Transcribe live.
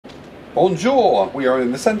Bonjour! We are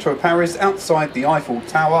in the centre of Paris outside the Eiffel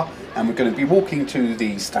Tower and we're going to be walking to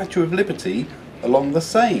the Statue of Liberty along the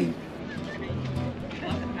Seine.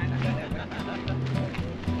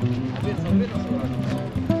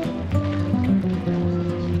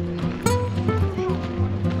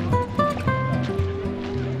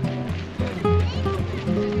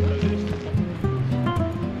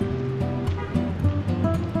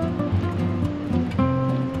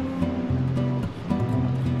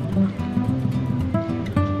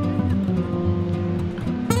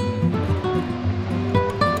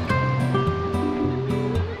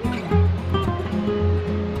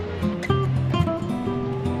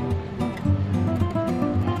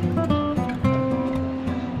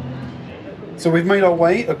 So we've made our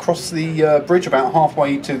way across the bridge about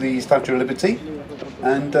halfway to the Statue of Liberty,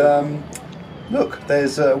 and look,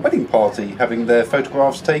 there's a wedding party having their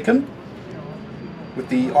photographs taken with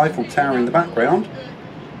the Eiffel Tower in the background.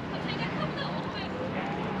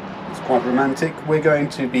 It's quite romantic. We're going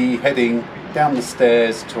to be heading down the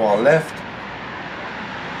stairs to our left,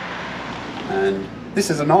 and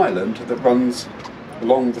this is an island that runs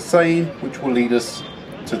along the Seine, which will lead us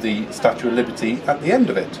to the Statue of Liberty at the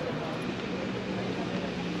end of it.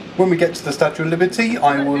 When we get to the Statue of Liberty,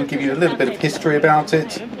 I will give you a little bit of history about it.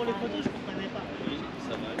 It's going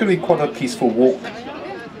to be quite a peaceful walk.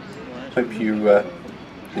 Hope you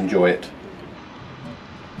enjoy it.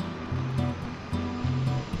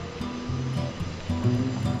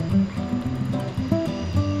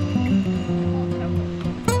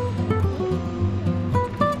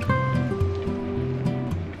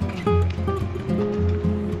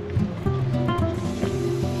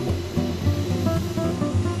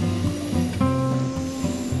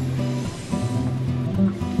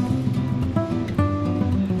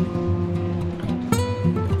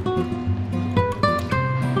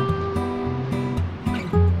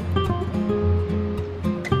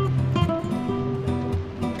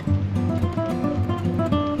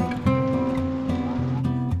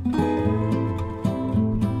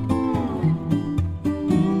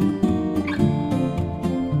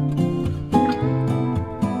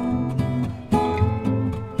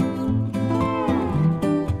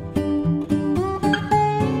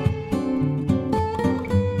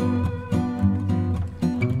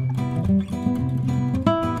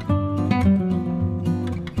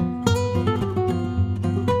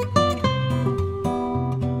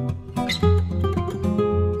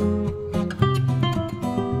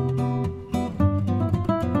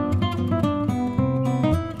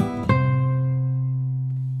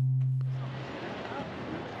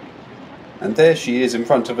 And there she is in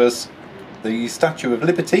front of us, the Statue of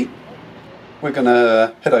Liberty. We're going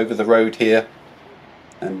to head over the road here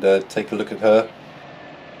and take a look at her.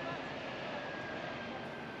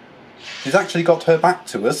 She's actually got her back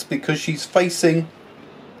to us because she's facing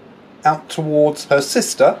out towards her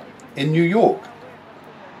sister in New York.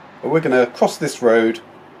 But we're going to cross this road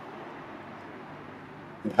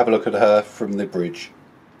and have a look at her from the bridge.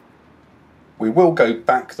 We will go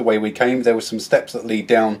back the way we came. There were some steps that lead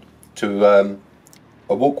down to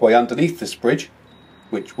a walkway underneath this bridge,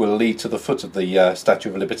 which will lead to the foot of the Statue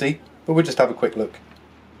of Liberty, but we'll just have a quick look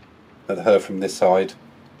at her from this side.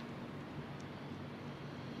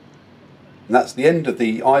 And that's the end of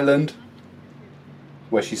the island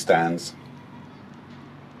where she stands.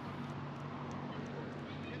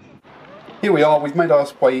 Here we are, we've made our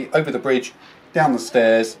way over the bridge, down the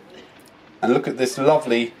stairs, and look at this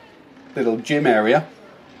lovely little gym area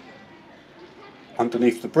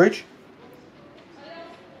underneath the bridge.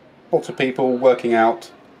 Lots of people working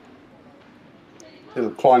out.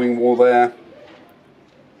 Little climbing wall there.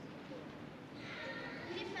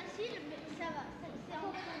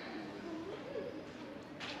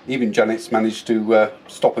 Even Janet's managed to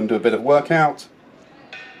stop and do a bit of workout.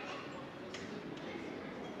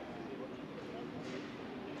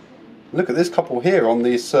 Look at this couple here on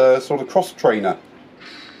this sort of cross trainer.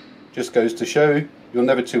 Just goes to show you're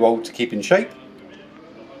never too old to keep in shape.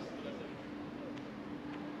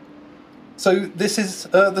 So this is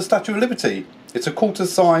the Statue of Liberty. It's a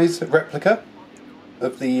quarter-size replica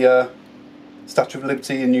of the Statue of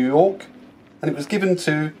Liberty in New York, and it was given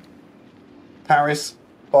to Paris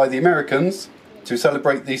by the Americans to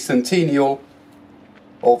celebrate the centennial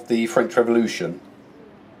of the French Revolution.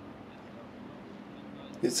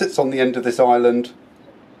 It sits on the end of this island,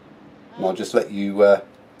 and I'll just let you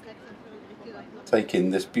take in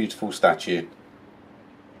this beautiful statue.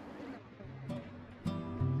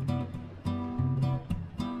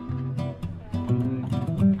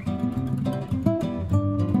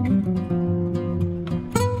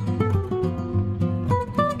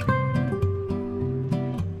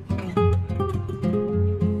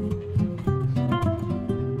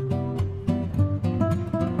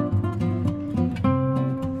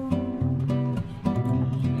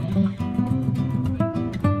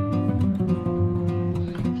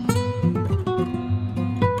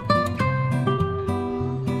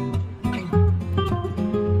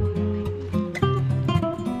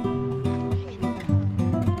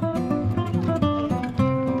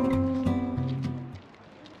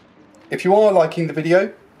 If you are liking the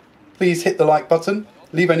video, please hit the like button,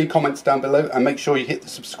 leave any comments down below, and make sure you hit the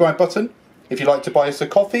subscribe button. If you'd like to buy us a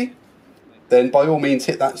coffee, then by all means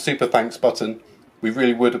hit that super thanks button. We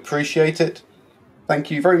really would appreciate it.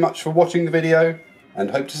 Thank you very much for watching the video,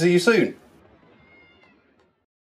 and hope to see you soon.